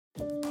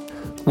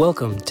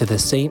Welcome to the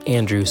St.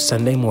 Andrew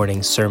Sunday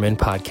Morning Sermon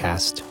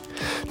Podcast.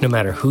 No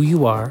matter who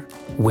you are,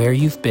 where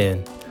you've been,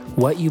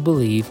 what you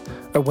believe,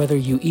 or whether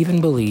you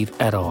even believe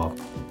at all,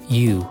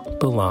 you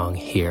belong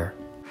here.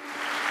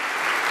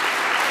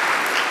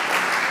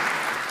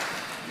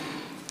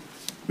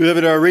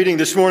 Beloved, our reading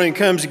this morning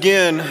comes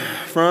again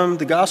from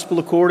the Gospel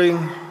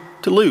according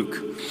to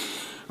Luke.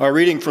 Our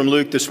reading from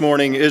Luke this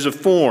morning is a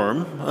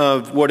form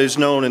of what is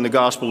known in the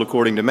Gospel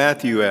according to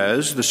Matthew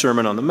as the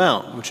Sermon on the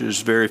Mount, which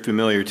is very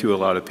familiar to a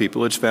lot of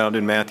people. It's found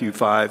in Matthew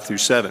 5 through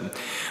 7.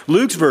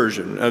 Luke's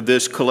version of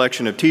this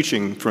collection of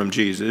teaching from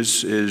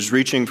Jesus is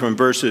reaching from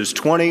verses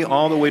 20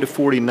 all the way to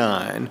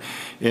 49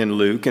 in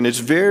Luke, and it's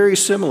very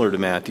similar to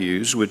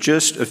Matthew's with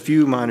just a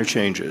few minor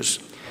changes.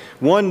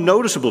 One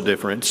noticeable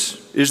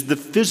difference is the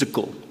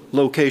physical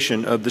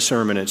location of the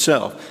sermon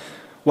itself.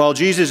 While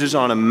Jesus is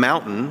on a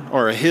mountain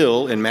or a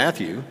hill in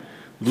Matthew,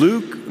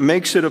 Luke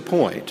makes it a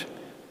point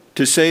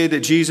to say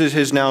that Jesus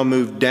has now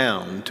moved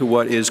down to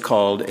what is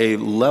called a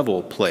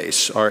level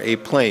place, or a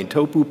plain,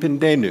 topu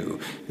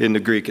pendenu in the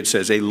Greek it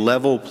says, a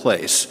level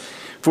place.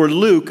 For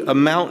Luke, a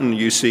mountain,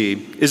 you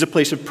see, is a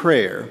place of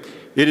prayer.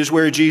 It is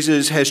where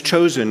Jesus has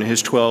chosen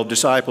his 12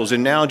 disciples,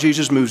 and now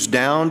Jesus moves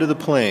down to the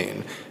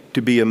plain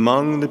to be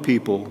among the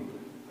people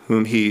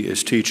whom he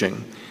is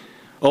teaching.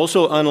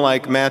 Also,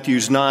 unlike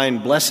Matthew's 9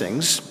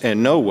 blessings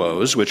and no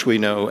woes, which we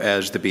know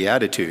as the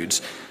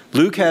Beatitudes,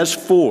 Luke has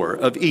 4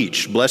 of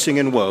each, blessing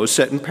and woe,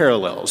 set in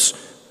parallels: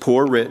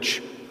 poor,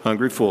 rich,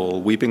 hungry,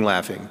 full, weeping,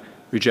 laughing,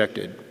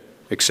 rejected,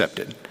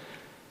 accepted.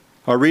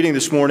 Our reading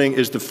this morning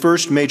is the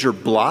first major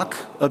block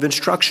of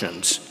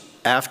instructions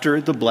after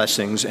the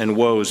blessings and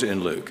woes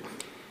in Luke.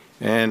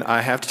 And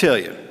I have to tell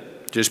you,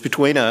 just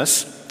between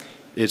us,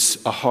 it's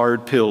a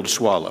hard pill to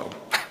swallow.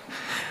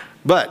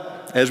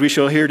 But, as we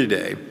shall hear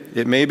today,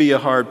 it may be a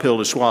hard pill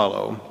to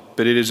swallow,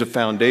 but it is a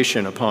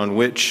foundation upon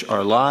which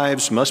our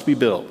lives must be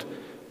built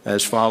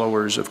as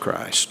followers of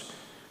Christ.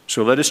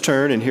 So let us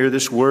turn and hear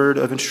this word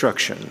of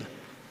instruction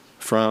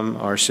from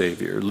our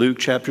Savior. Luke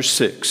chapter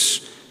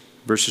 6,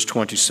 verses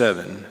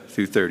 27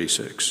 through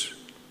 36.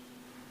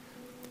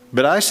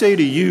 But I say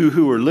to you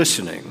who are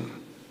listening,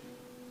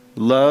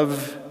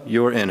 love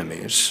your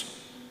enemies.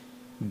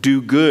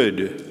 Do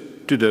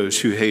good to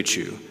those who hate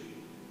you.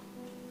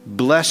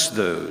 Bless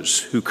those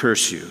who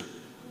curse you.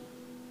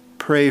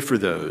 Pray for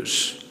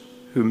those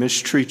who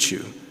mistreat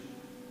you.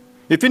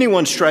 If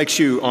anyone strikes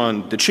you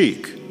on the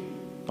cheek,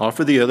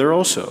 offer the other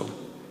also.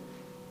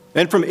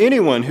 And from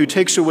anyone who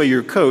takes away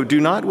your coat, do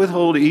not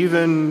withhold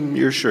even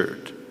your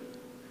shirt.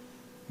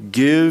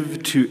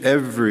 Give to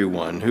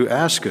everyone who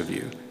asks of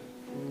you.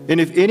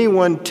 And if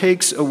anyone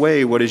takes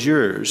away what is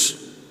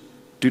yours,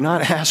 do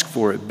not ask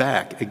for it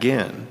back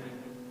again.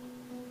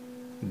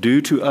 Do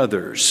to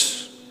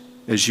others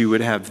as you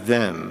would have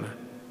them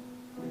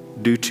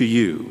do to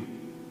you.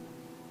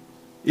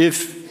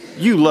 If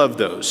you love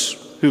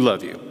those who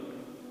love you,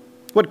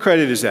 what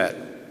credit is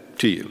that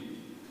to you?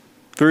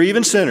 For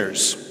even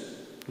sinners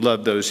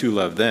love those who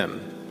love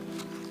them.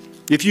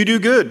 If you do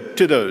good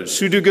to those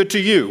who do good to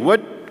you,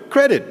 what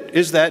credit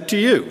is that to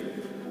you?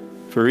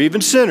 For even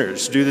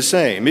sinners do the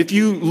same. If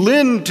you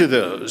lend to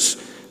those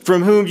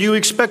from whom you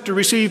expect to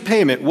receive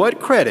payment,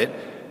 what credit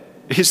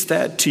is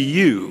that to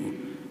you?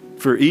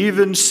 For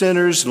even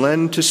sinners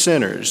lend to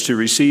sinners to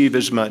receive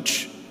as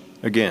much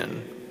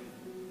again.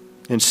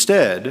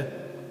 Instead,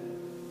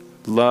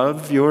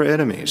 love your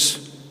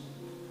enemies.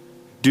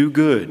 Do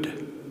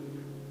good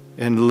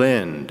and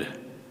lend,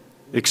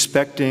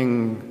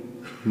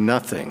 expecting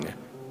nothing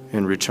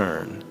in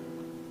return.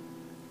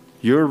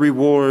 Your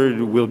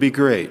reward will be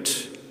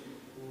great,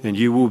 and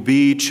you will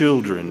be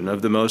children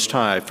of the Most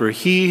High, for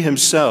he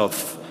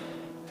himself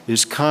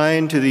is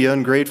kind to the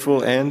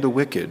ungrateful and the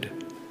wicked.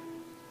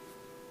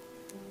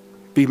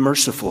 Be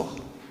merciful,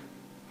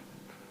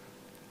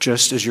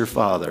 just as your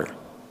Father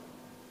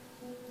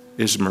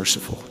is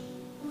merciful.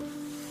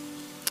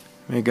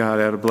 May God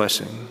add a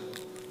blessing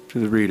to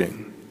the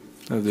reading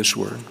of this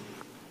word.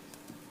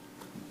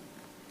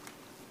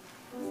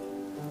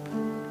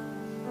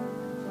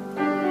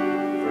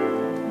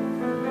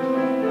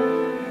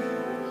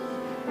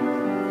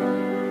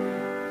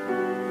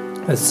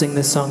 Let's sing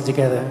this song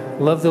together.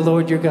 Love the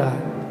Lord your God.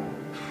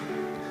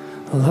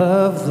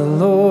 Love the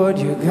Lord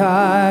your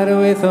God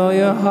with all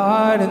your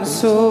heart and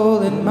soul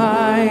and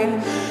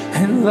mind,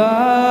 and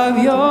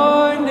love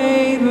your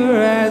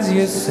neighbor as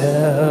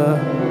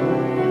yourself.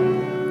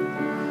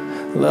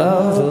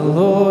 Love the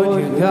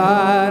Lord your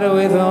God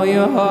with all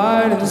your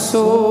heart and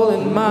soul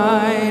and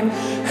mind,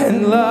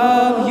 and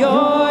love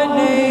your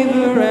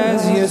neighbor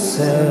as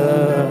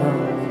yourself.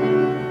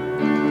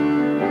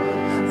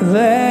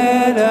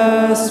 Let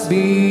us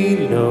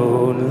be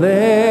known,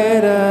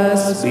 let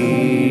us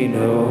be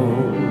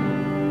known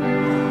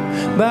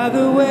by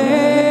the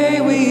way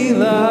we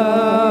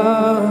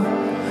love.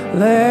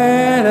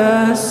 Let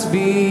us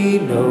be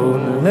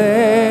known,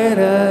 let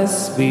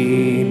us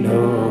be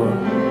known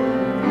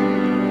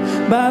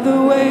by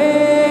the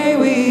way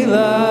we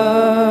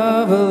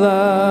love,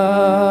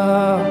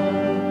 love,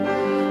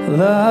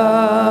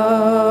 love.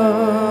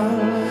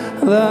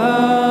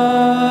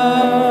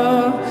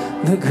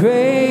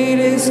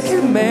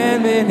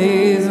 commandment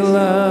is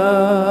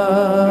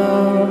love,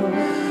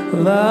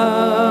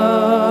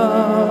 love,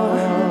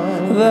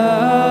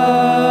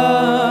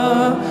 love.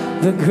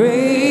 The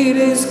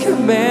greatest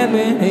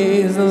commandment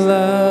is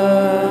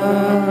love,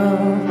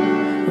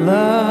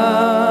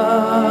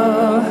 love,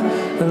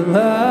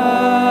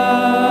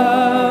 love.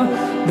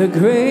 The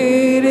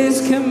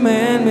greatest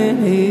commandment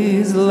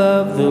is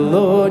love the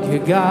Lord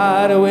your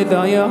God with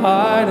all your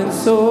heart and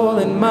soul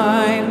and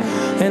mind,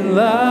 and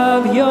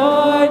love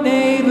your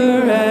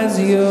neighbor as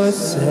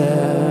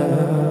yourself.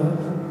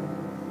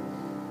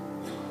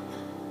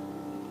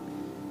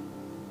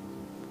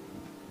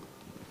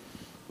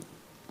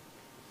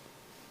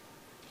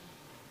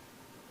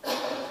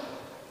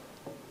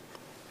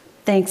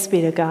 Thanks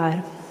be to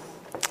God.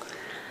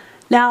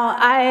 Now,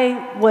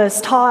 I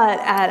was taught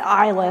at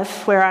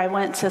Iliff, where I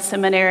went to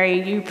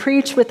seminary, you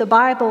preach with the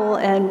Bible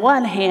in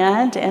one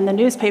hand and the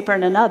newspaper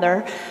in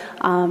another.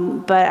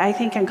 But I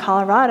think in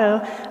Colorado,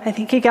 I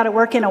think you got to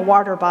work in a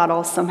water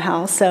bottle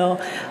somehow.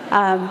 So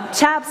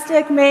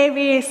chapstick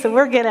maybe. So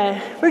we're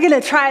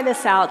gonna try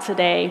this out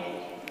today.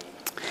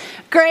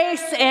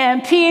 Grace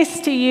and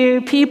peace to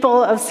you,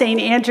 people of St.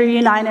 Andrew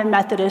United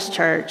Methodist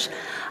Church.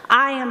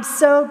 I am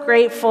so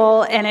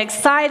grateful and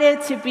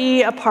excited to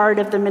be a part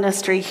of the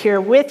ministry here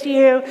with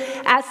you,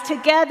 as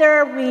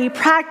together we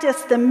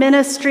practice the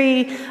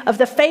ministry of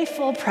the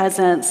faithful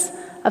presence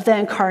of the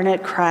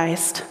incarnate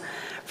Christ.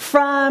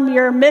 From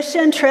your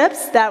mission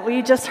trips that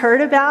we just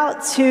heard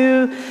about,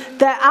 to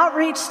the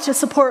outreach to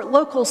support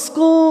local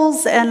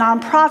schools and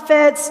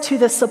nonprofits, to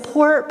the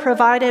support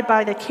provided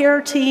by the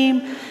care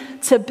team,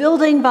 to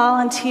building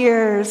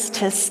volunteers,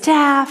 to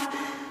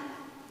staff,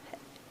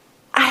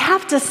 I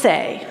have to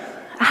say,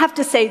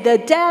 the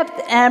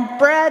depth and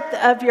breadth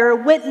of your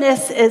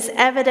witness is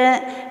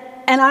evident,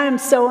 and I am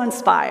so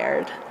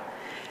inspired.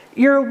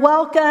 Your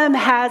welcome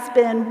has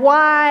been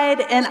wide,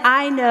 and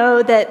I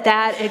know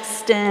that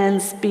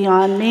extends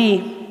beyond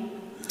me.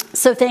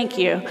 So thank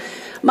you.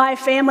 My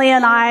family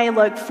and I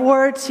look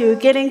forward to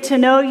getting to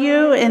know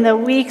you in the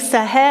weeks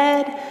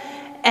ahead,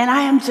 and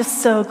I am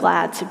just so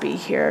glad to be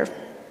here.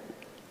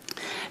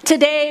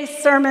 Today's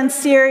sermon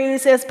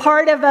series is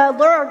part of a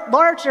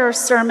larger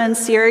sermon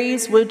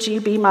series, Would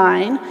You Be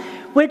Mine?,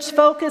 which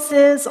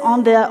focuses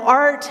on the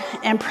art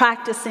and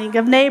practicing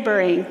of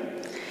neighboring.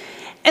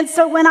 And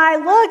so when I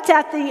looked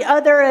at the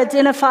other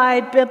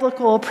identified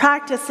biblical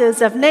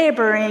practices of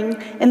neighboring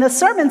in the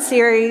sermon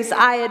series,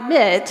 I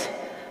admit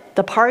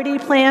the party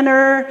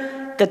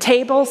planner, the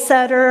table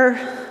setter,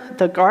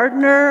 the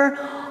gardener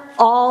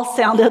all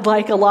sounded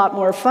like a lot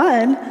more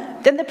fun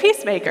than the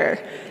peacemaker,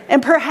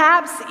 and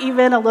perhaps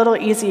even a little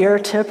easier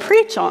to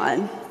preach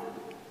on.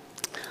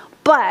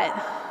 But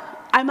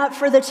I'm up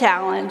for the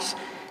challenge,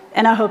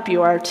 and I hope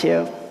you are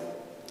too.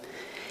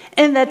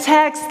 In the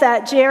text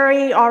that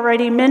Jerry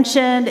already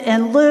mentioned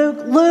in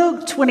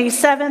Luke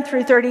 27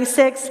 through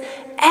 36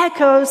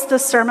 echoes the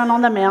Sermon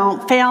on the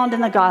Mount found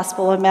in the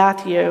Gospel of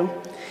Matthew.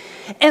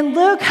 In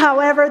Luke,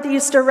 however,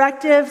 these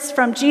directives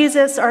from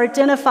Jesus are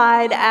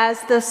identified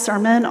as the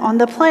Sermon on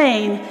the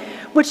Plain,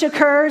 which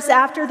occurs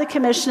after the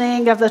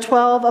commissioning of the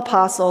 12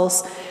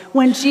 apostles,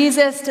 when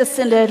Jesus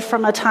descended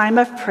from a time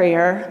of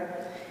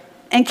prayer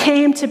and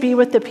came to be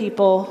with the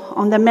people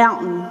on the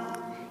mountain.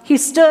 He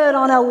stood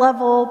on a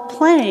level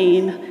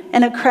plain,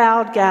 and a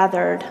crowd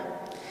gathered.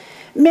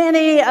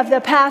 Many of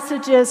the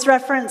passages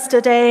referenced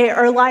today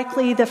are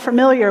likely the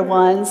familiar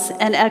ones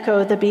and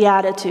echo the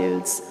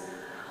Beatitudes.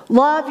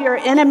 Love your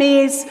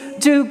enemies,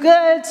 do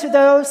good to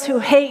those who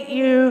hate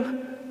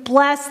you,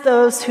 bless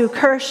those who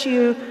curse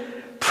you,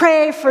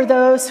 pray for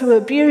those who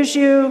abuse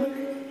you.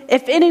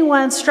 If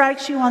anyone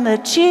strikes you on the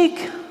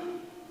cheek,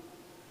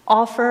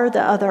 offer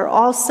the other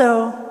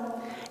also.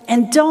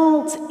 And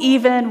don't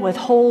even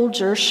withhold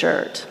your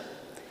shirt.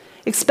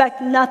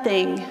 Expect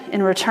nothing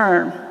in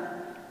return.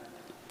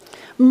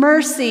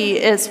 Mercy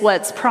is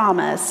what's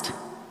promised.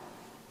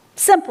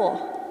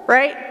 Simple,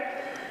 right?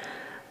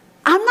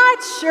 I'm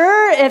not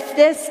sure if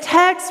this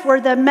text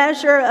were the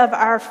measure of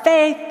our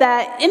faith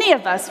that any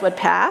of us would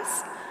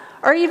pass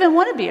or even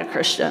want to be a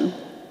Christian.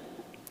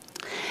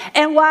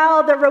 And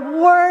while the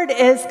reward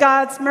is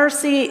God's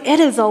mercy, it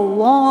is a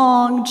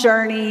long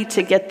journey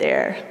to get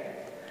there.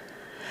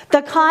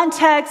 The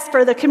context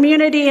for the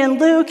community in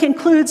Luke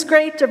includes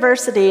great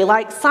diversity,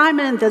 like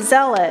Simon the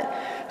Zealot,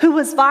 who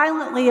was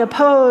violently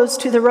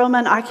opposed to the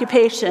Roman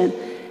occupation,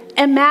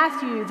 and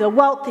Matthew, the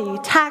wealthy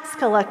tax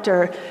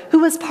collector, who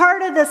was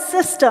part of the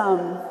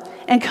system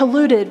and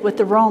colluded with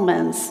the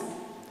Romans.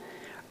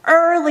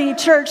 Early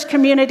church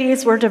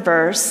communities were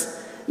diverse,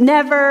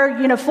 never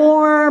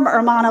uniform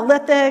or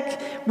monolithic,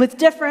 with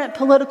different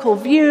political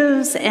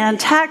views and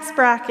tax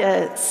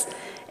brackets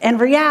and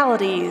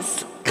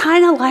realities,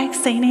 kind of like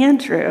St.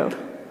 Andrew.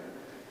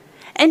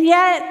 And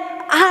yet,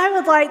 I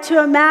would like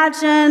to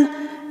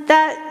imagine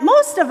that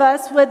most of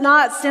us would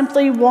not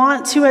simply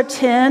want to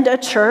attend a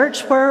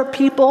church where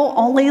people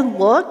only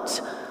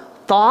looked,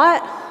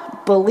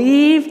 thought,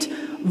 believed,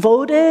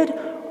 voted,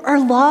 or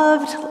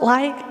loved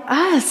like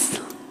us.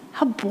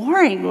 How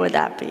boring would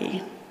that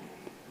be?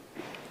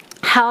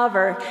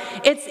 However,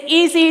 it's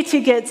easy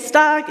to get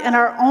stuck in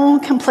our own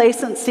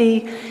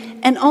complacency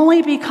and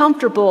only be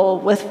comfortable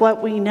with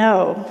what we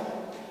know.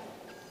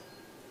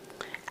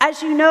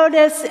 As you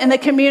notice in the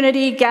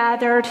community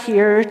gathered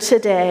here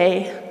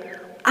today,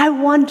 I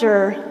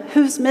wonder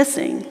who's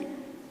missing.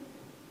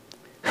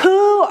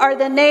 Who are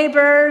the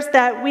neighbors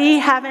that we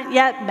haven't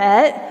yet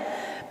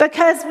met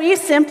because we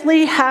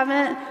simply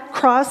haven't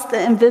crossed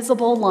the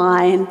invisible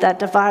line that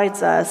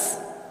divides us?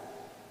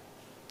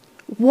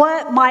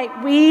 What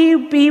might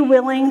we be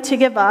willing to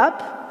give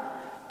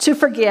up, to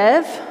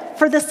forgive,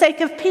 for the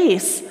sake of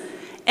peace,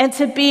 and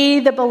to be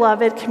the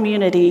beloved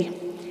community,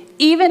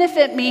 even if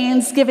it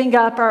means giving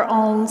up our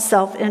own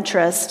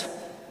self-interest?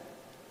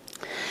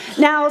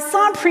 Now,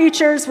 some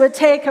preachers would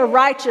take a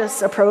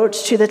righteous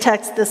approach to the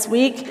text this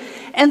week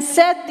and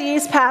set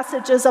these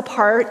passages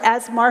apart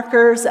as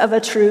markers of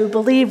a true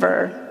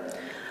believer.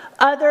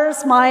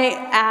 Others might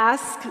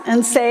ask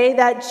and say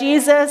that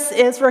Jesus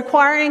is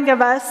requiring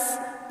of us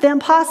the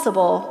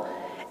impossible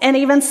and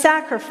even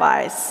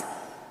sacrifice,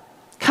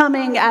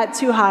 coming at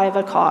too high of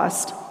a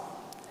cost.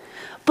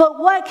 But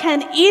what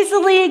can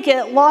easily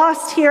get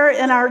lost here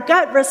in our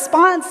gut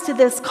response to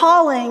this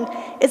calling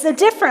is a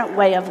different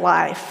way of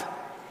life.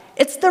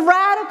 It's the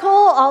radical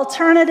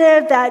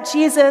alternative that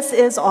Jesus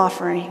is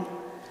offering.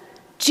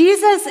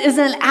 Jesus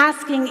isn't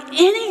asking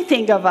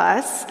anything of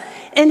us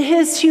in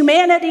his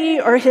humanity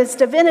or his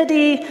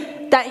divinity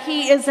that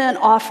he isn't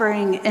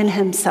offering in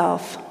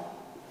himself.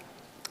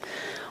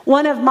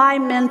 One of my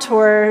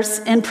mentors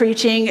in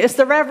preaching is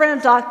the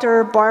Reverend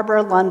Dr.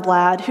 Barbara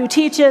Lundblad, who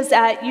teaches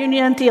at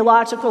Union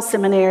Theological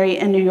Seminary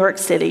in New York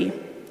City.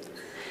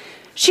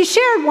 She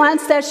shared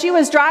once that she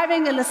was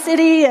driving in the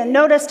city and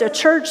noticed a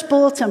church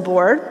bulletin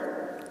board.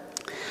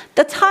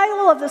 The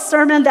title of the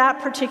sermon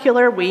that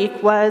particular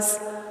week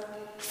was,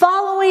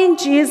 "Following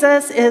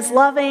Jesus is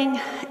Loving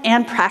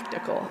and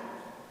Practical."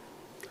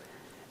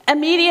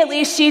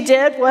 Immediately, she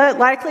did what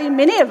likely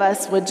many of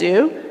us would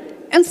do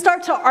and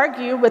start to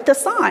argue with the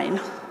sign.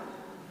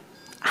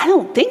 I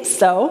don't think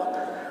so.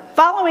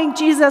 Following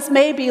Jesus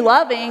may be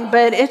loving,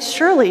 but it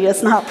surely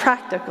is not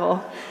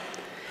practical.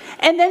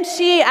 And then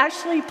she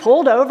actually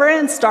pulled over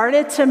and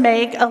started to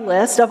make a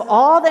list of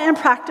all the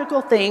impractical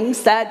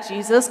things that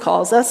Jesus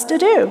calls us to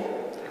do.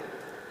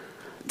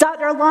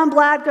 Dr.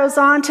 Lundblad goes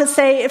on to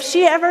say if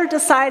she ever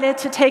decided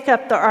to take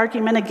up the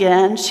argument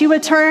again, she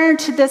would turn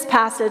to this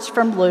passage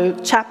from Luke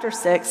chapter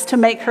 6 to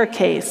make her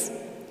case.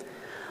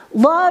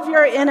 Love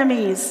your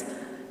enemies.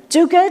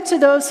 Do good to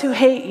those who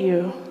hate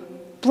you.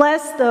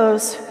 Bless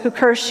those who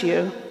curse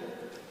you.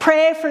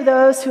 Pray for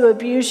those who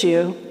abuse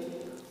you.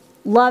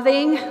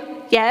 Loving,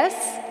 yes.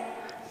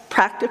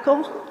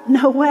 Practical,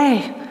 no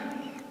way.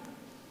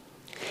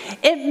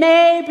 It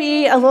may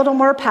be a little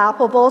more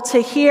palpable to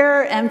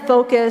hear and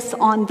focus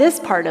on this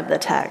part of the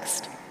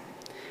text.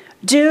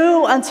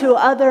 Do unto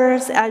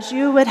others as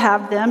you would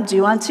have them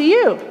do unto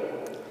you.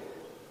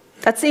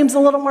 That seems a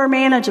little more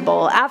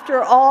manageable.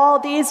 After all,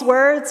 these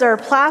words are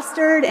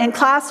plastered in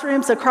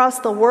classrooms across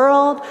the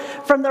world,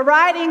 from the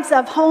writings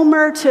of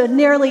Homer to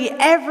nearly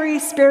every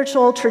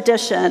spiritual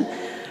tradition,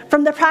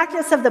 from the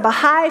practice of the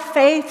Baha'i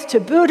faith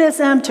to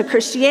Buddhism to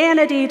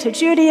Christianity to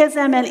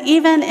Judaism and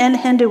even in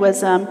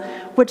Hinduism,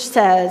 which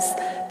says,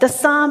 the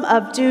sum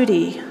of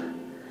duty,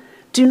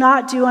 do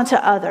not do unto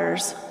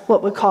others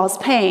what would cause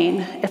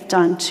pain if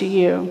done to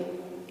you.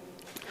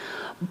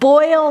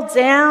 Boiled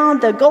down,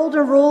 the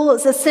golden rule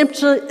is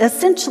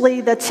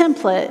essentially the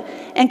template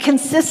and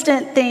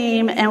consistent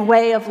theme and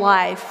way of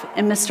life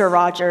in Mr.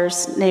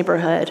 Rogers'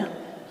 neighborhood.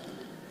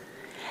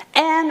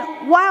 And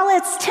while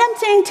it's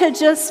tempting to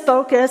just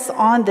focus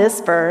on this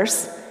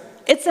verse,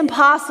 it's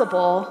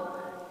impossible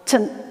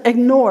to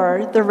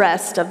ignore the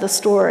rest of the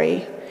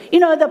story. You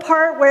know, the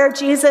part where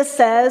Jesus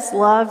says,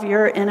 love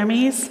your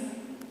enemies.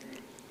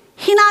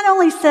 He not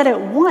only said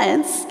it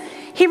once,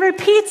 he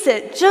repeats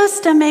it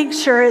just to make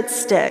sure it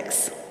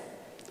sticks.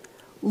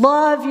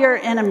 Love your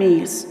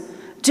enemies.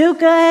 Do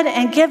good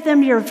and give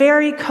them your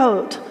very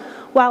coat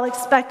while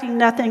expecting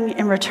nothing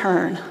in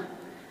return.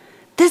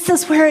 This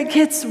is where it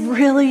gets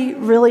really,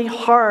 really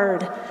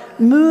hard,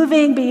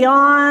 moving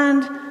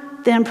beyond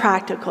the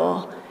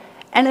impractical.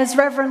 And as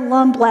Reverend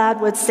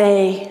Lundblad would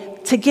say,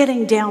 to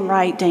getting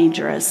downright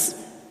dangerous.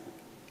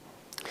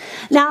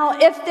 Now,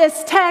 if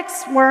this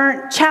text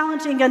weren't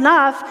challenging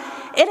enough,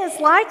 it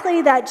is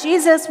likely that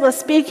Jesus was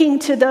speaking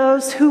to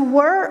those who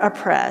were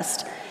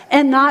oppressed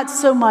and not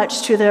so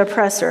much to the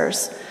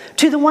oppressors,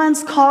 to the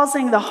ones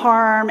causing the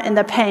harm and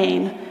the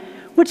pain,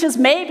 which is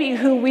maybe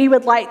who we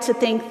would like to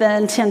think the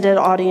intended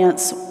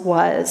audience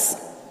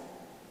was.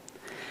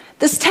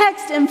 This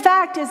text, in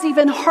fact, is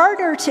even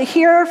harder to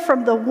hear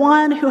from the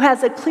one who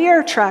has a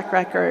clear track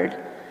record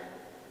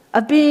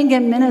of being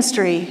in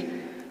ministry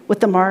with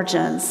the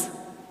margins,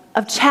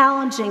 of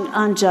challenging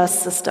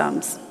unjust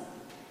systems.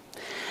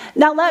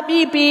 Now, let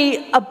me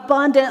be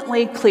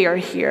abundantly clear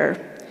here.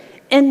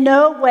 In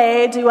no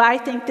way do I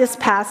think this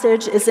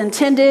passage is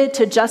intended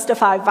to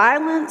justify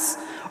violence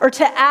or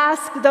to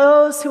ask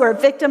those who are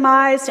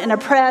victimized and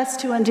oppressed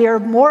to endure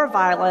more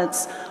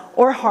violence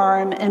or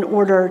harm in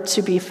order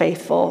to be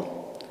faithful.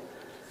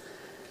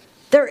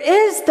 There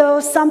is, though,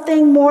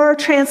 something more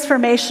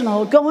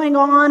transformational going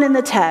on in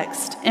the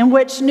text, in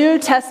which New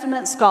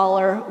Testament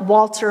scholar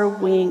Walter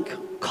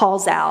Wink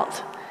calls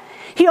out.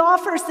 He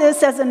offers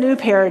this as a new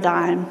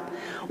paradigm,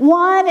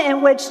 one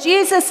in which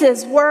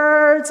Jesus'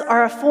 words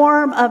are a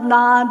form of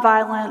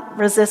nonviolent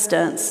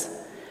resistance,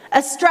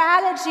 a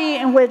strategy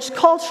in which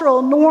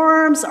cultural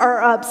norms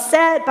are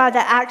upset by the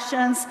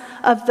actions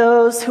of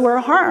those who are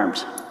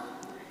harmed.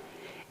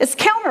 It's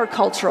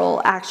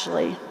countercultural,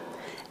 actually.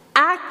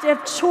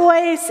 Active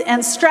choice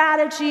and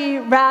strategy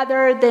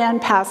rather than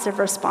passive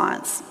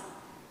response.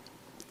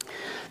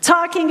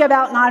 Talking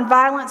about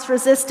nonviolence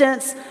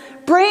resistance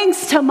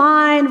brings to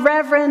mind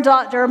Reverend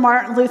Dr.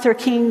 Martin Luther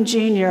King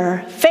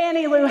Jr.,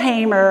 Fannie Lou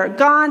Hamer,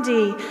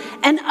 Gandhi,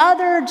 and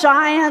other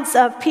giants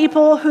of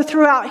people who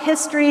throughout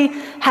history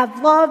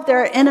have loved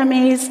their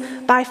enemies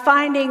by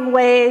finding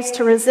ways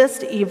to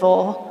resist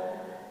evil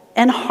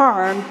and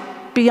harm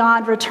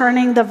beyond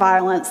returning the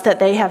violence that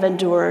they have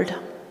endured.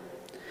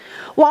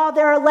 While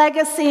their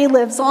legacy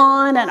lives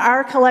on in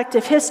our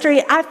collective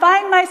history, I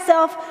find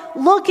myself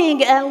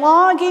looking and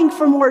longing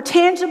for more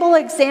tangible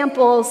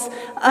examples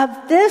of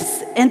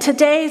this in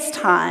today's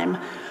time,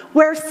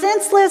 where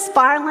senseless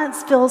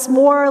violence feels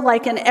more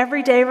like an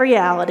everyday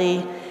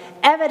reality,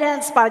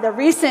 evidenced by the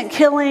recent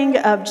killing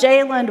of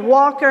Jayland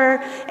Walker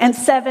and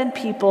 7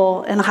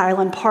 people in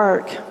Highland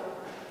Park.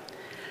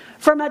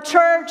 From a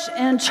church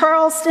in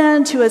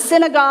Charleston to a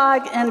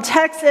synagogue in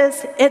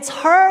Texas, it's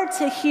hard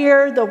to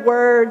hear the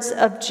words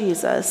of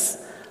Jesus,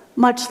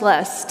 much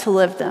less to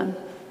live them.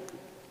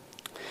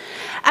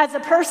 As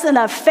a person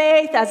of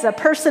faith, as a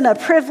person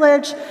of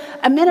privilege,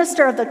 a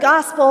minister of the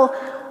gospel,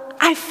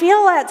 I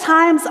feel at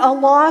times a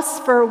loss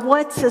for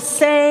what to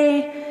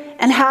say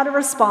and how to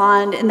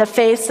respond in the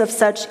face of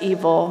such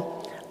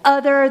evil,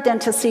 other than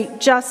to seek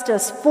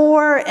justice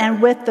for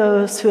and with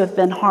those who have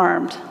been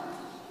harmed.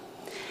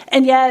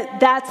 And yet,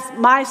 that's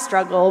my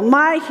struggle,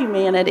 my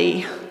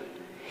humanity.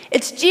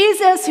 It's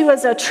Jesus who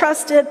is a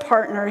trusted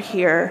partner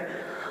here,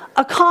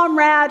 a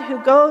comrade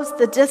who goes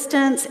the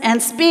distance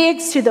and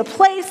speaks to the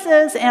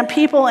places and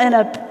people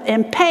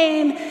in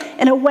pain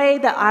in a way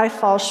that I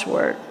fall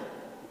short.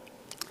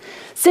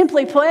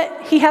 Simply put,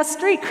 he has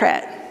street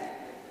cred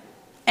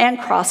and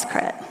cross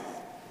cred.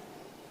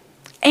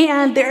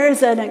 And there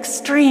is an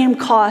extreme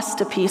cost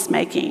to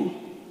peacemaking.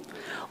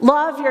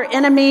 Love your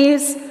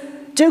enemies.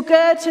 Do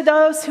good to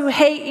those who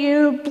hate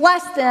you,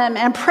 bless them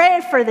and pray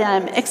for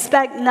them,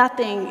 expect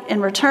nothing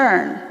in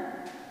return.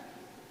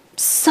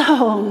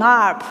 So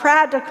not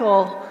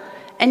practical,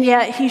 and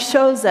yet he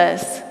shows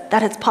us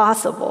that it's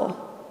possible.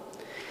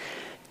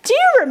 Do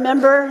you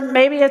remember,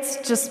 maybe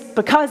it's just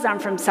because I'm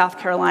from South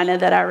Carolina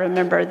that I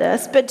remember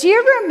this, but do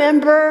you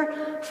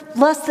remember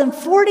less than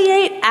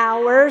 48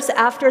 hours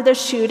after the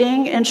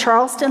shooting in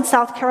Charleston,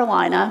 South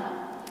Carolina,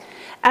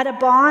 at a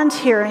bond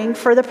hearing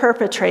for the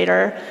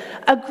perpetrator,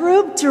 a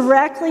group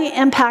directly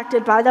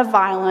impacted by the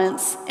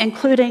violence,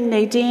 including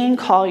Nadine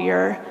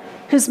Collier,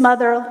 whose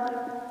mother,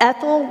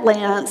 Ethel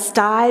Lance,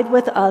 died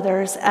with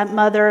others at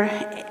Mother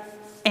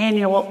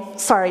Emanuel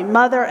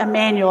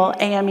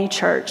AME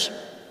Church.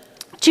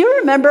 Do you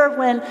remember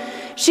when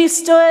she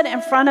stood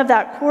in front of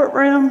that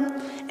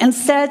courtroom and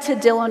said to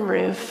Dylan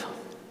Roof,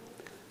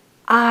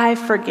 "I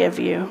forgive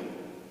you.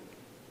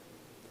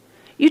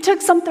 You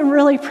took something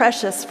really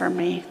precious from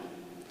me.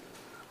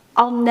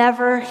 I'll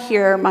never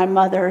hear my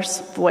mother's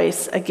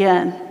voice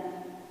again.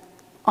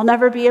 I'll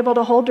never be able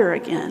to hold her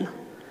again.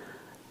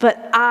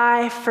 But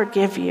I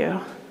forgive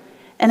you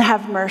and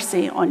have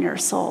mercy on your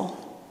soul."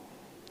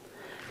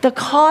 The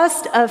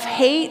cost of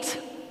hate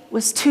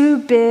was too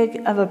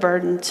big of a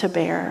burden to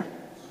bear.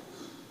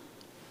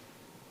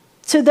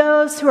 To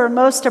those who are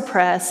most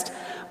oppressed,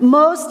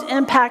 most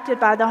impacted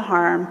by the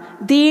harm,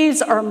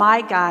 these are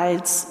my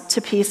guides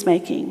to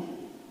peacemaking.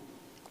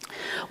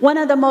 One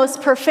of the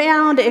most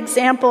profound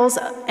examples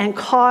and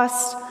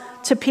costs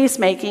to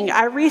peacemaking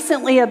I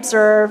recently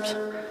observed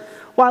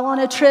while on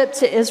a trip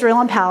to Israel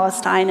and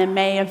Palestine in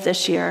May of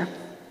this year.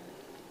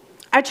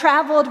 I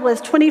traveled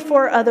with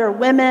 24 other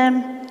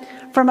women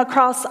from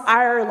across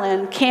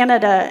Ireland,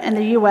 Canada, and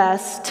the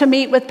US to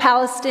meet with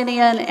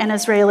Palestinian and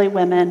Israeli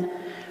women,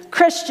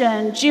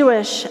 Christian,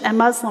 Jewish, and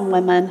Muslim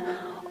women,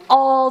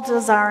 all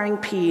desiring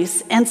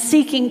peace and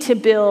seeking to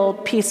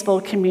build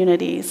peaceful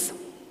communities.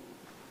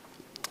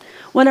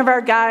 One of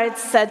our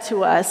guides said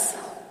to us,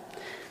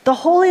 "The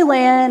Holy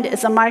Land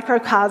is a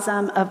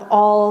microcosm of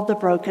all the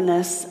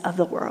brokenness of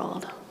the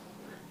world."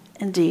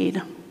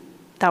 Indeed,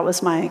 that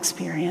was my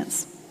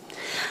experience.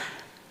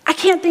 I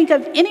can't think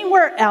of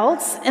anywhere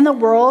else in the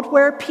world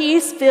where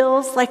peace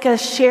feels like a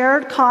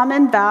shared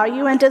common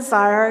value and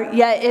desire,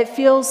 yet it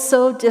feels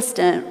so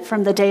distant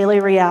from the daily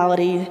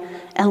reality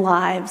and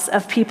lives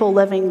of people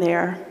living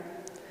there.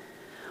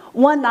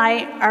 One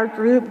night, our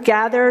group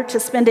gathered to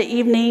spend an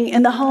evening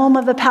in the home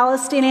of a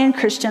Palestinian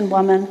Christian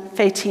woman,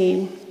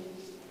 Fatin.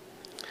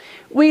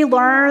 We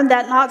learned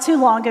that not too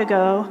long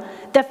ago,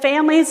 the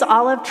family's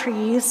olive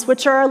trees,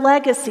 which are a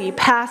legacy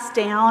passed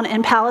down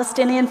in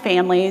Palestinian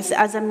families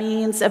as a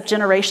means of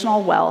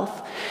generational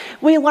wealth,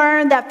 we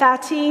learned that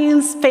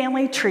Fatin's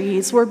family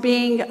trees were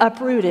being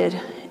uprooted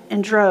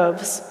in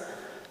droves,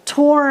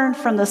 torn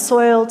from the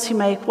soil to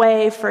make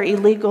way for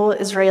illegal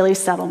Israeli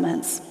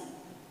settlements.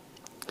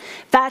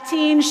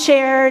 Fatin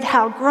shared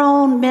how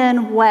grown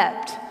men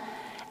wept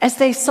as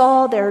they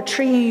saw their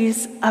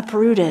trees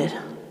uprooted,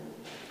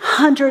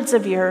 hundreds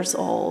of years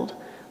old,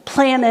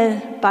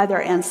 planted by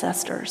their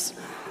ancestors.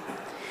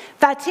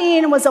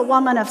 Fatin was a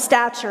woman of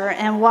stature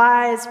and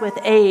wise with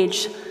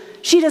age.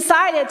 She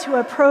decided to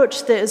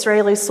approach the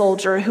Israeli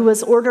soldier who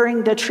was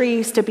ordering the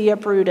trees to be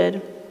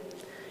uprooted.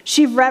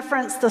 She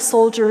referenced the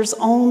soldier's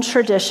own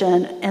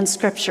tradition and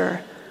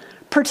scripture,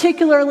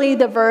 particularly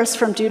the verse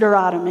from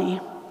Deuteronomy.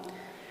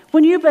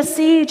 When you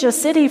besiege a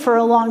city for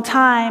a long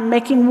time,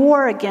 making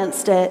war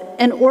against it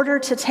in order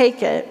to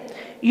take it,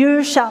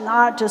 you shall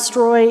not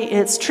destroy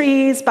its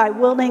trees by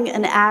wielding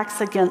an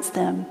axe against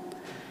them.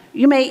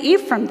 You may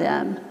eat from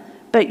them,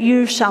 but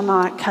you shall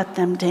not cut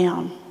them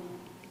down.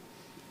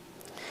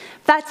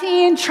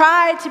 Fatin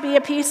tried to be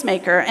a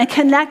peacemaker and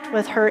connect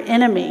with her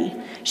enemy.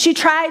 She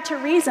tried to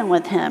reason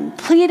with him,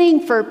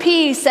 pleading for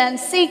peace and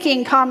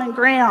seeking common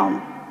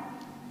ground.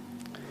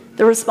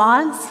 The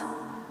response?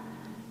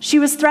 She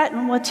was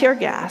threatened with tear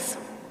gas.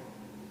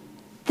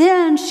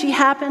 Then she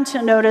happened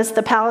to notice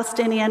the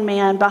Palestinian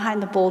man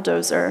behind the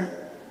bulldozer,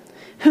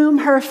 whom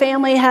her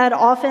family had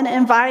often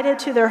invited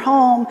to their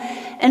home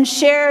and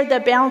shared the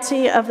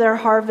bounty of their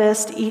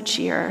harvest each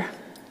year.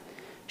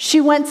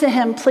 She went to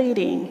him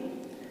pleading,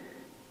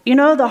 "You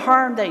know the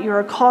harm that you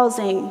are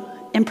causing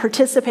in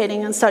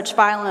participating in such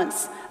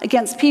violence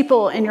against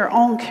people in your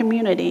own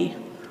community.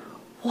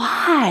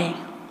 Why?"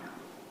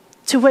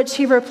 To which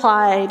he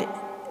replied,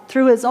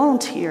 through his own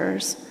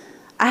tears,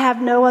 "I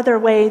have no other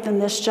way than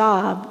this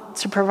job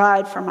to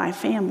provide for my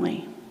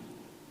family."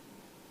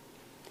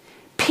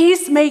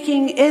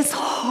 Peacemaking is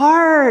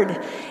hard.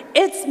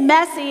 It's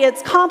messy,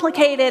 it's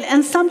complicated,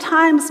 and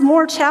sometimes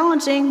more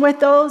challenging with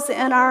those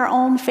in our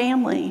own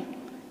family,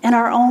 in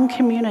our own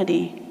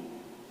community.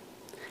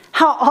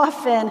 How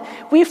often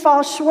we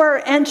fall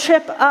short and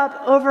trip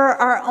up over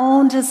our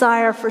own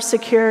desire for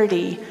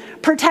security,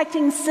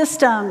 protecting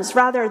systems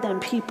rather than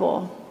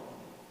people.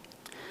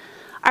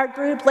 Our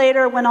group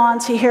later went on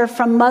to hear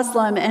from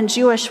Muslim and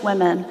Jewish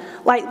women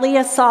like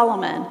Leah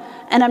Solomon,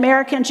 an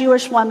American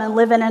Jewish woman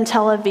living in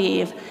Tel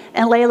Aviv,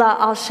 and Layla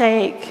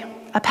Al-Sheikh,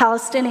 a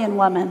Palestinian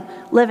woman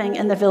living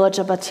in the village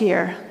of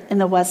Batir in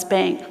the West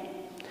Bank.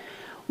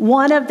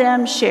 One of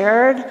them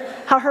shared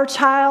how her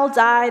child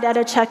died at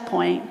a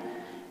checkpoint,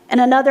 and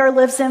another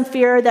lives in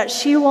fear that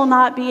she will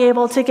not be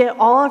able to get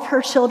all of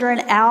her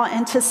children out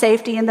into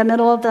safety in the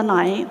middle of the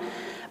night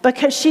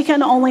because she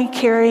can only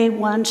carry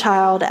one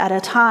child at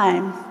a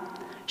time.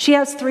 She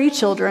has 3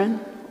 children,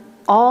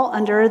 all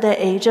under the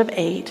age of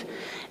 8,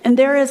 and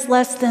there is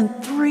less than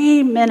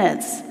 3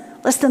 minutes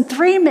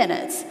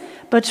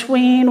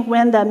between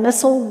when the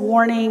missile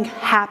warning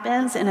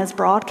happens and is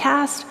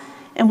broadcast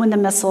and when the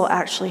missile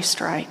actually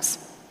strikes.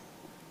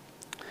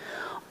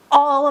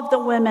 All of the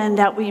women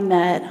that we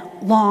met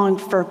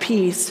longed for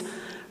peace,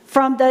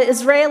 from the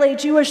Israeli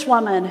Jewish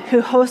woman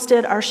who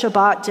hosted our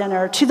Shabbat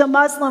dinner to the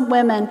Muslim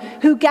women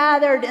who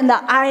gathered in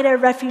the Aida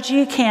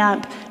refugee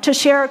camp to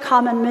share a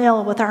common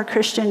meal with our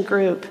Christian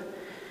group.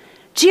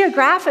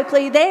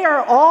 Geographically, they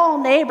are all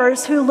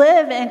neighbors who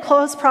live in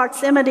close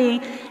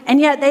proximity, and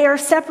yet they are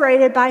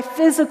separated by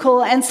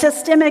physical and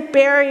systemic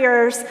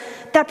barriers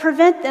that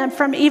prevent them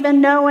from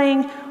even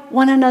knowing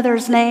one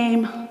another's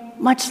name,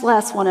 much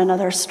less one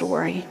another's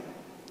story.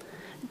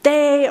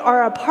 They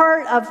are a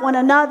part of one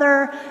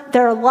another,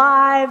 their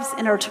lives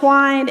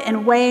intertwined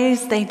in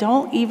ways they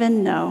don't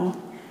even know.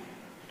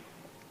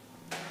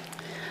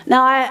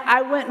 Now,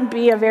 I wouldn't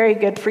be a very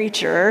good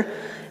preacher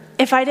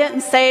if I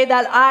didn't say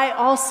that I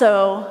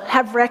also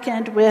have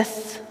reckoned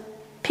with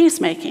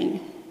peacemaking,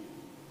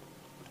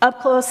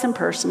 up close and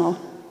personal.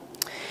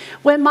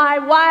 When my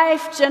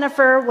wife,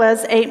 Jennifer,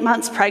 was 8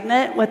 months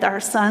pregnant with our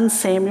son,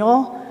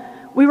 Samuel,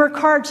 we were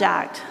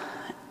carjacked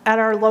at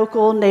our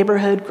local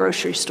neighborhood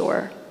grocery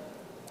store.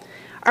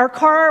 Our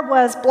car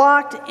was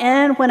blocked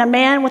in when a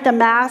man with a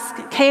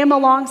mask came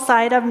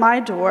alongside of my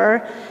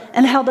door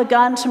and held a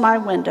gun to my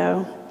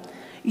window,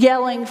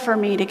 yelling for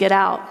me to get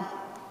out.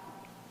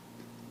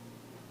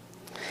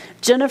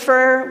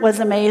 Jennifer is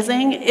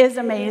amazing.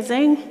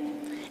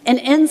 An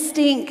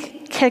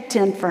instinct kicked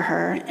in for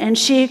her, and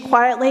she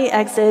quietly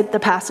exited the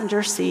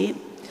passenger seat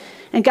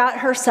and got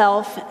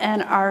herself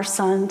and our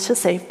son to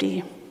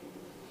safety.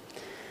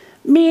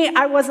 Me,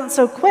 I wasn't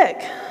so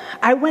quick.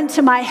 I went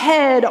to my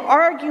head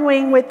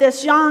arguing with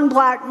this young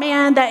black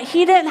man that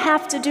he didn't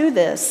have to do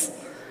this.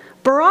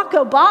 Barack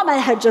Obama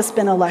had just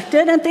been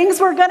elected and things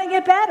were going to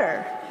get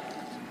better.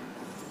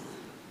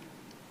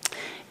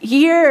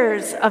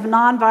 Years of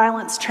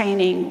nonviolence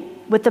training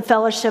with the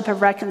Fellowship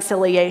of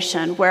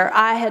Reconciliation, where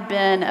I had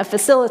been a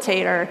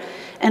facilitator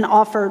and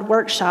offered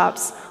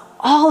workshops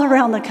all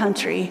around the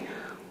country.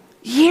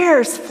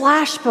 Years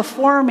flashed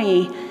before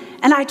me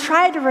and I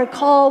tried to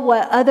recall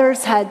what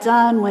others had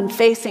done when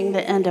facing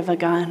the end of a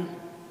gun.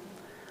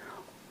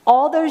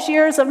 All those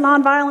years of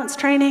nonviolence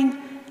training,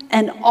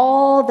 and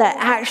all that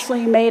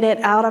actually made it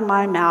out of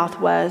my mouth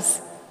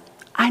was,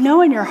 I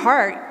know in your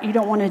heart you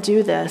don't want to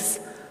do this,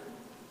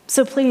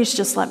 so please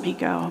just let me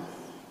go.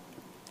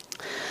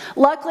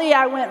 Luckily,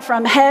 I went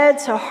from head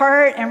to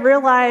heart and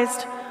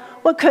realized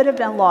what could have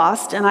been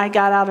lost, and I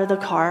got out of the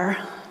car,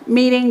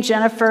 meeting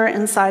Jennifer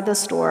inside the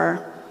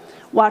store,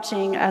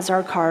 watching as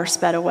our car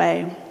sped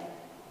away.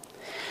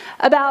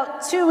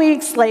 About 2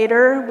 weeks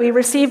later, we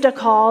received a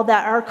call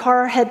that our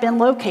car had been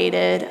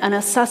located and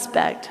a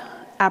suspect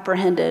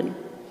apprehended.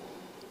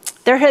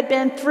 There had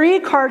been 3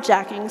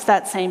 carjackings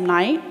that same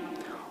night,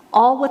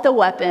 all with a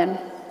weapon,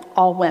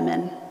 all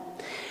women.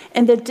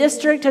 And the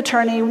district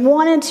attorney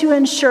wanted to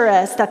ensure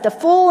us that the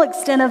full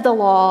extent of the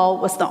law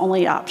was the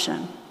only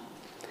option.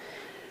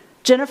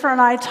 Jennifer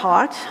and I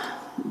talked,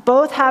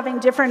 both having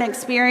different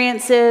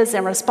experiences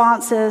and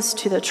responses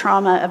to the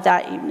trauma of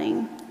that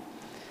evening.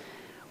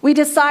 We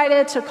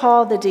decided to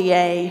call the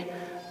DA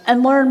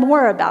and learn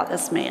more about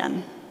this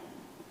man.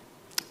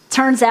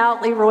 Turns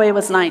out Leroy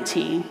was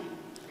 19.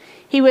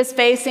 He was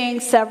facing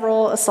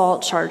several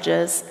assault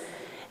charges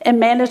and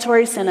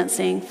mandatory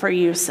sentencing for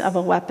use of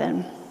a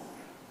weapon.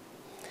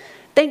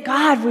 Thank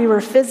God we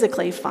were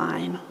physically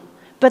fine,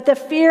 but the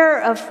fear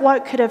of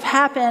what could have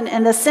happened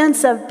and the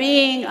sense of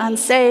being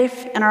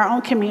unsafe in our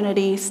own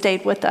community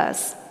stayed with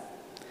us.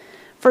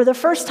 For the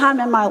first time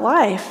in my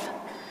life,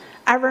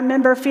 I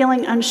remember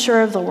feeling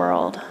unsure of the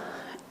world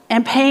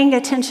and paying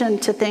attention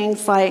to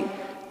things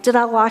like, did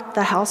I lock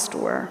the house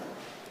door?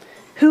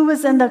 Who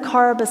was in the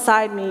car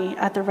beside me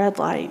at the red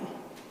light?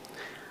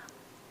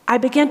 I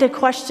began to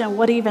question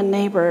what even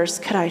neighbors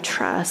could I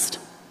trust.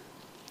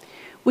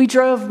 We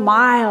drove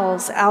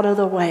miles out of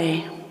the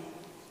way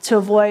to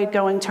avoid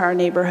going to our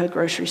neighborhood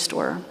grocery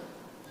store.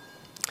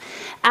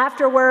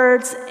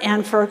 Afterwards,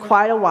 and for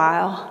quite a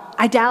while,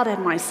 I doubted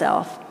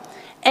myself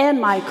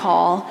and my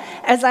call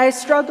as I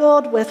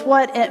struggled with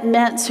what it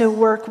meant to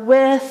work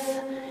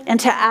with and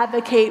to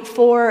advocate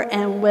for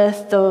and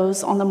with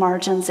those on the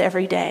margins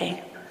every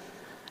day.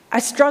 I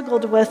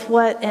struggled with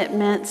what it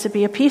meant to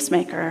be a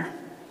peacemaker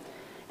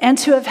and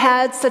to have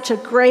had such a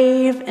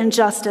grave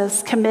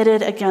injustice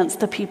committed against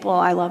the people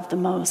I love the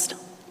most.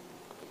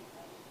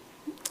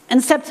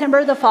 In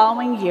September the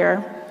following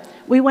year,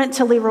 we went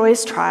to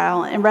Leroy's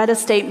trial and read a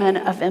statement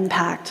of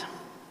impact.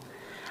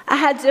 I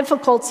had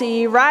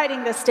difficulty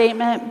writing the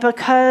statement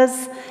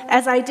because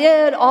as I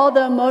did, all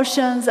the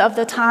emotions of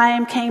the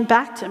time came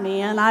back to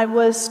me and I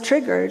was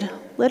triggered,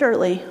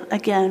 literally,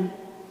 again.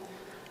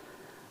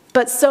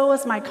 But so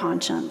was my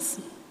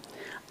conscience.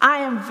 I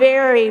am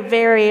very,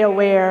 very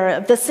aware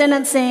of the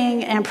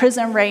sentencing and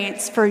prison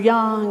rates for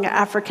young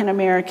African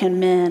American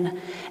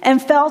men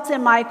and felt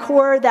in my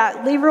core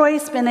that Leroy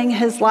spending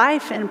his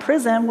life in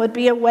prison would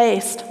be a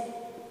waste.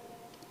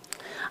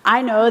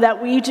 I know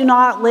that we do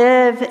not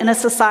live in a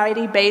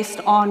society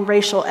based on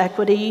racial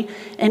equity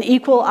and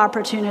equal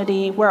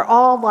opportunity where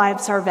all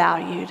lives are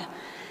valued.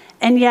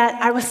 And yet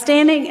I was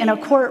standing in a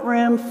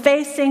courtroom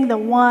facing the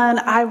one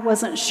I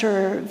wasn't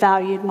sure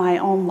valued my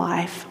own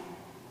life.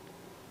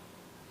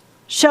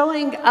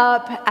 Showing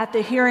up at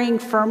the hearing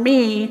for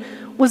me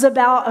was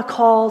about a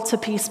call to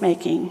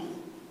peacemaking,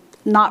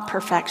 not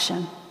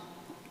perfection.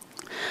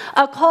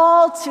 A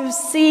call to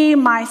see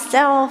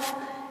myself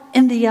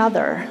in the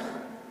other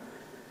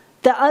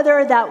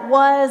that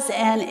was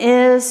and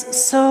is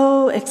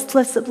so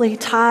explicitly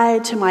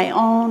tied to my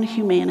own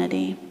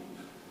humanity.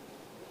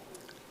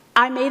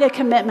 I made a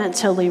commitment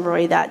to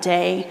Leroy that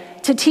day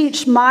to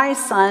teach my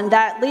son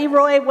that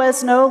Leroy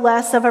was no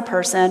less of a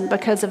person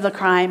because of the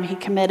crime he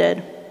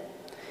committed.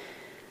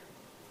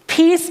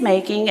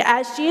 Peacemaking,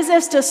 as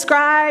Jesus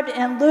described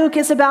in Luke,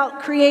 is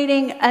about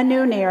creating a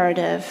new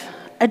narrative,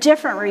 a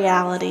different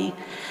reality,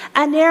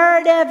 a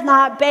narrative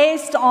not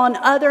based on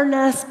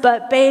otherness,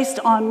 but based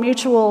on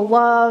mutual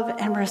love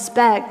and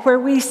respect, where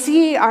we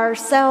see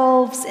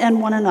ourselves in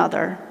one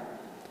another.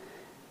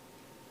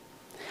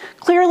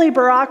 Clearly,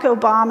 Barack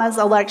Obama's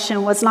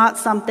election was not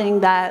something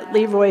that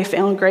Leroy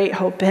found great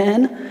hope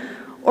in,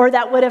 or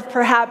that would have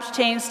perhaps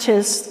changed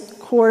his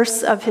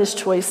course of his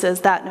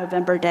choices that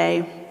November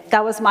day.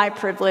 That was my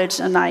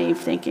privileged and naive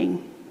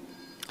thinking.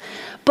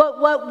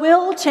 But what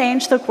will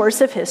change the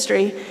course of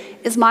history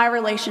is my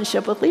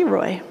relationship with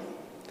Leroy.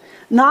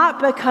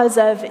 Not because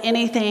of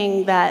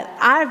anything that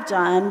I've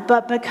done,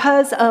 but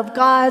because of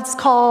God's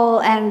call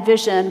and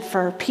vision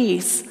for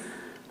peace,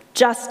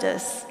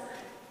 justice,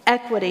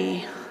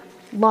 equity,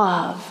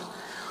 love,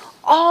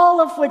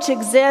 all of which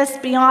exists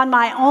beyond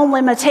my own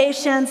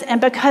limitations, and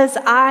because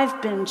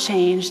I've been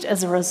changed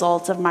as a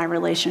result of my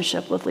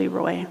relationship with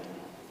Leroy.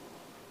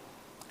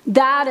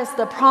 That is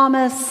the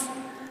promise,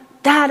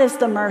 that is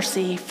the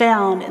mercy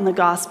found in the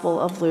Gospel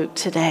of Luke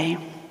today.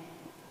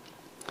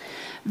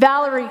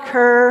 Valerie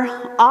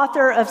Kerr,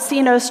 author of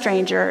See No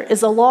Stranger,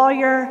 is a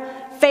lawyer,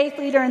 faith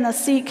leader in the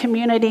Sikh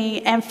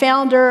community and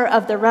founder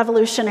of the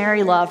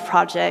Revolutionary Love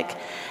Project,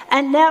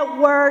 a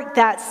network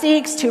that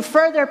seeks to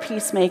further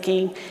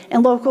peacemaking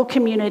in local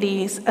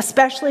communities,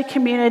 especially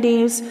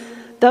communities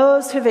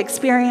those who've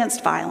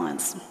experienced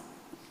violence.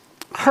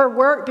 Her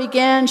work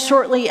began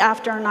shortly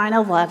after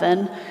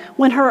 9/11,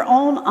 when her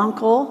own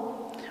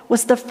uncle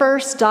was the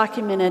first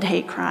documented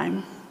hate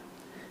crime.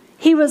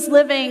 He was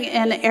living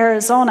in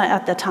Arizona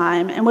at the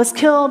time and was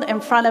killed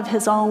in front of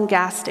his own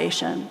gas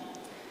station.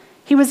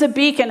 He was a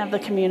beacon of the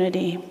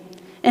community,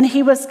 and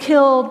he was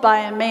killed by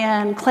a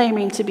man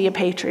claiming to be a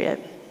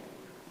patriot.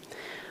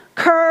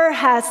 Kerr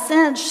has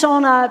since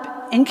shown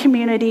up in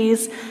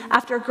communities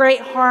after great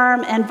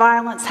harm and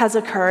violence has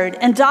occurred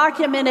and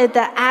documented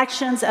the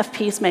actions of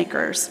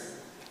peacemakers,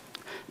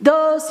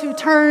 those who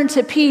turn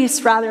to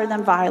peace rather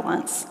than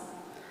violence.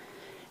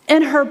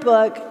 In her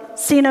book,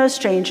 See No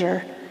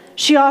Stranger,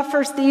 she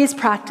offers these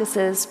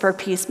practices for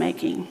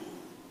peacemaking.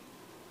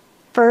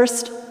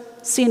 First,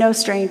 see no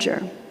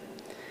stranger.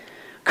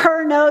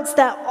 Kerr notes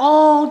that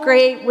all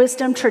great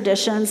wisdom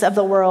traditions of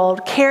the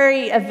world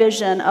carry a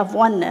vision of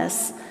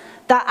oneness,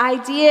 the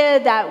idea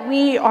that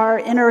we are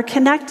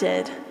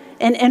interconnected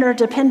and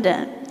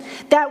interdependent,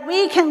 that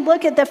we can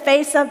look at the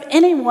face of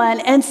anyone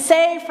and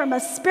say from a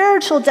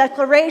spiritual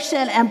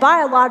declaration and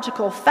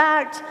biological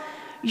fact,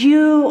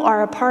 you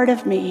are a part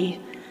of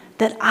me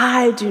that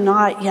I do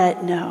not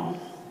yet know.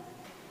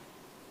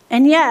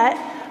 And yet,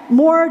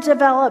 more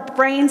developed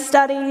brain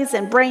studies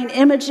and brain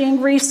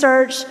imaging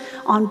research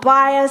on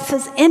bias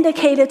has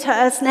indicated to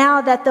us now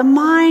that the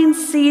mind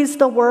sees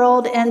the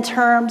world in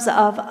terms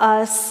of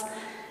us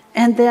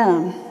and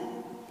them.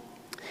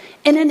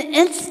 In an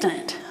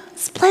instant,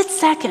 split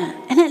second,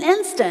 in an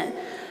instant,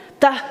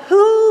 the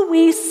who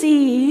we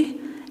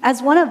see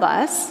as one of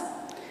us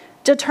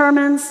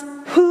determines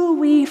who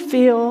we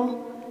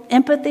feel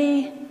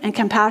empathy and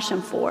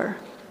compassion for,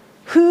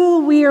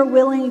 who we are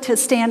willing to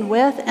stand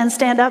with and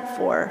stand up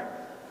for.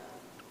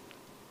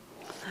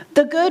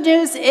 The good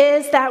news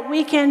is that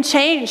we can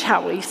change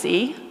how we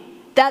see,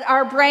 that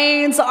our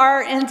brains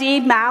are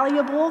indeed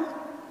malleable,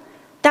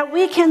 that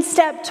we can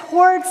step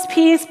towards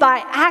peace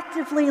by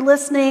actively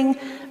listening,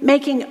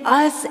 making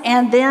us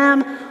and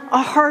them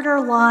a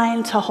harder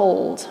line to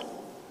hold.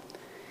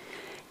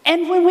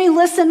 And when we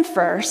listen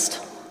first,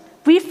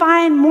 we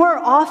find more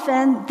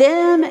often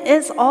them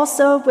is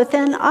also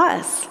within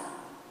us.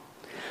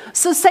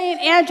 So St.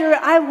 Andrew,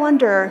 I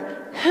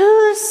wonder,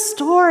 whose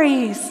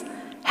stories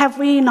have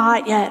we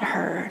not yet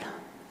heard?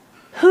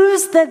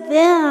 Who's the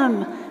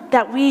them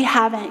that we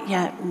haven't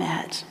yet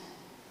met?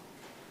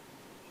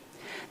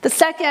 The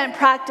second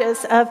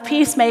practice of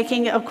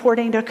peacemaking,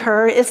 according to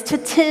Kerr, is to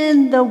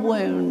tend the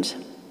wound.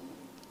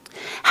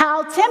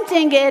 How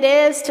tempting it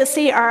is to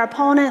see our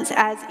opponents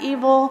as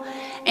evil,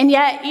 and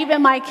yet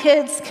even my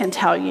kids can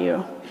tell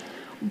you,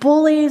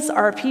 bullies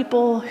are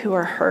people who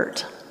are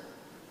hurt.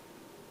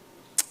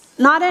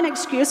 Not an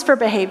excuse for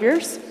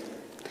behaviors,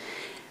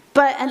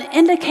 but an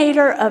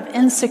indicator of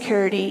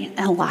insecurity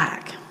and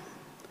lack.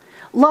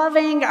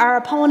 Loving our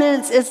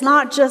opponents is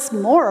not just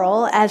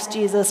moral, as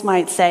Jesus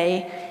might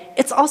say,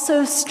 it's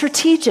also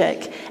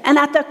strategic and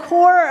at the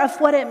core of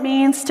what it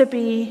means to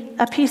be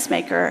a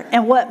peacemaker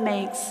and what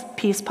makes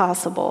peace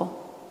possible.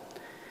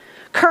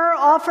 Kerr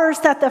offers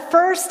that the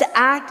first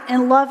act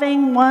in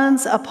loving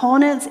one's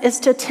opponents is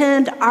to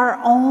tend our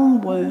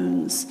own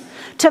wounds,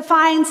 to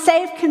find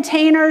safe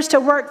containers to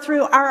work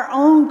through our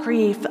own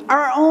grief,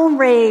 our own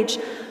rage,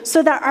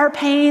 so that our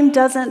pain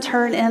doesn't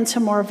turn into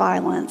more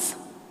violence,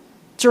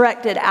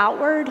 directed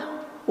outward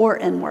or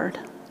inward.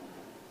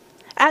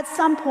 At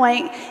some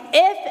point,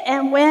 if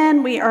and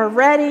when we are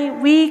ready,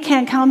 we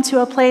can come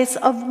to a place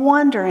of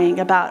wondering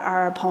about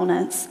our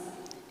opponents,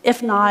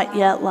 if not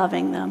yet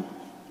loving them.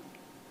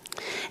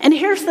 And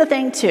here's the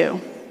thing,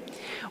 too.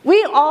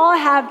 We all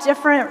have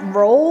different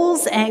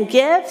roles and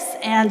gifts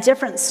and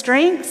different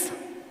strengths.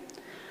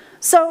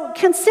 So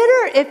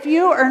consider if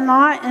you are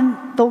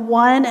not the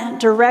one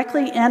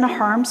directly in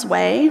harm's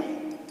way,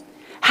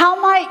 how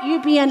might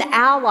you be an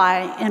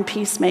ally in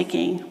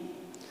peacemaking?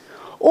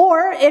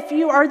 Or if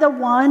you are the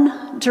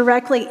one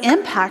directly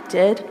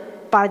impacted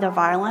by the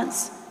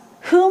violence,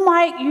 who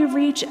might you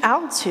reach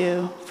out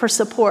to for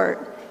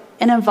support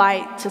and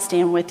invite to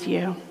stand with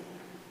you?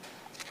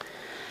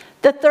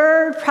 The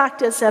third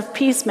practice of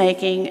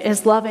peacemaking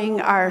is loving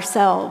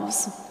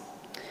ourselves.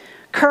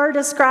 Kerr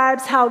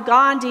describes how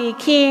Gandhi,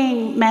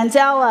 King,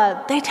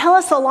 Mandela, they tell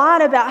us a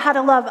lot about how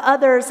to love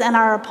others and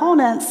our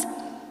opponents,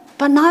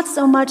 but not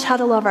so much how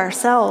to love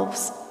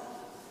ourselves.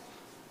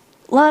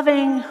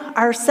 Loving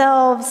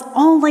ourselves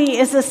only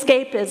is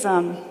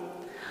escapism.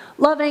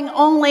 Loving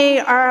only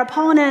our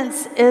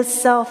opponents is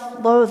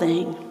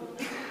self-loathing.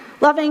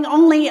 Loving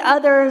only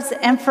others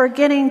and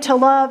forgetting to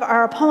love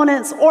our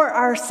opponents or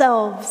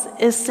ourselves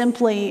is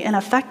simply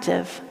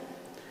ineffective.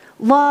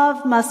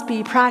 Love must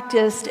be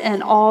practiced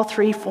in all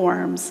three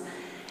forms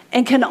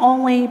and can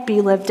only be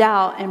lived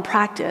out and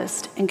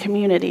practiced in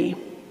community.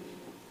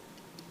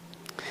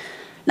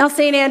 Now,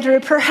 St. Andrew,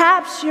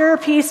 perhaps your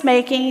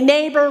peacemaking,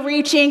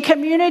 neighbor-reaching,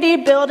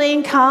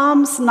 community-building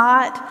comes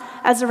not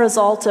as a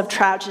result of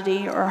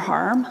tragedy or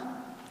harm.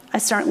 I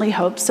certainly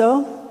hope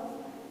so.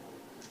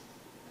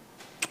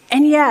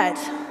 And yet,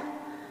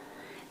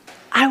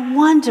 I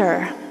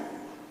wonder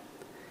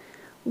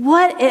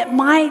what it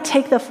might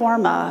take the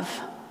form of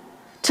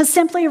to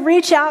simply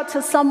reach out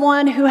to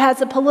someone who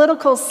has a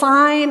political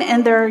sign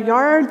in their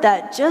yard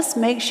that just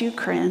makes you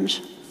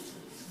cringe.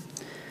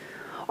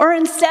 Or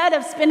instead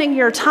of spending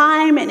your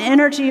time and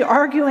energy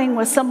arguing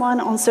with someone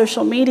on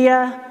social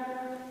media,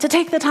 to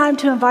take the time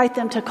to invite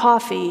them to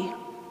coffee,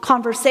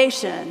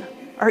 conversation,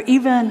 or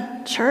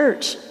even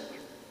church.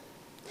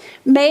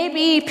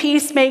 Maybe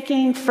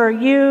peacemaking for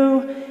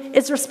you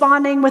is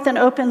responding with an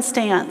open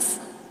stance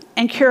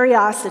and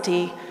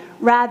curiosity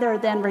rather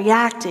than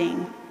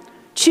reacting,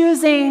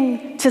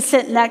 choosing to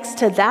sit next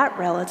to that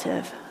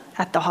relative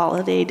at the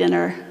holiday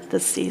dinner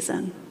this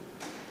season.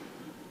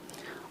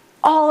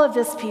 All of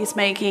this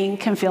peacemaking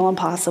can feel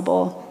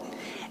impossible.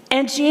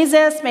 And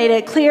Jesus made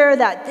it clear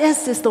that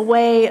this is the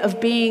way of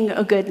being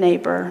a good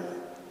neighbor.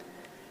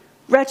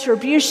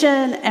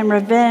 Retribution and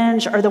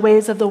revenge are the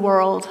ways of the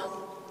world.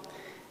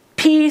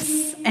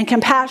 Peace and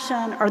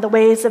compassion are the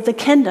ways of the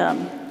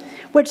kingdom,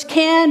 which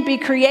can be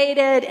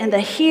created in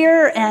the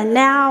here and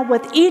now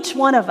with each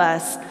one of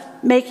us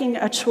making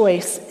a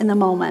choice in the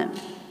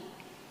moment.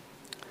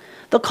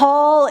 The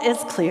call is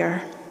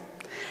clear.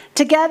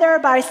 Together,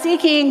 by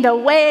seeking the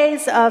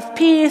ways of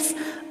peace,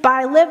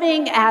 by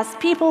living as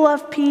people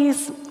of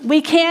peace,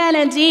 we can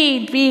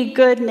indeed be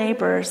good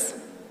neighbors.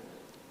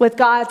 With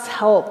God's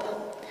help,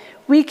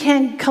 we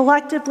can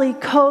collectively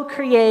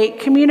co-create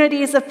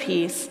communities of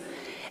peace,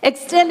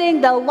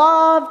 extending the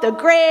love, the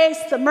grace,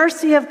 the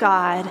mercy of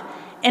God,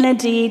 and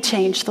indeed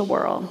change the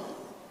world.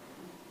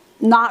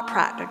 Not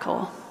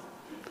practical,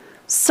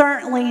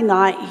 certainly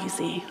not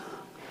easy,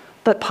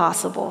 but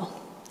possible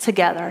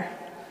together.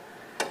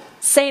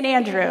 St.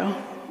 Andrew,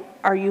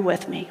 are you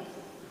with me?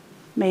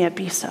 May it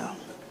be so.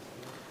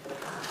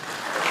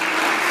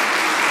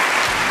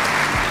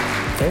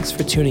 Thanks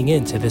for tuning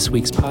in to this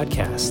week's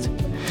podcast.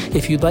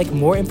 If you'd like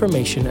more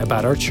information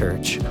about our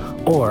church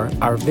or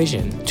our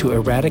vision to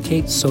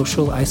eradicate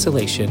social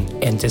isolation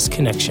and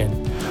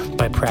disconnection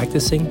by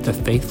practicing the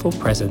faithful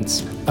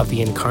presence of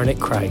the incarnate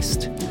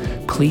Christ,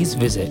 please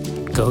visit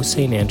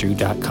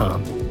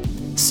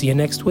gosaintandrew.com. See you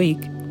next week.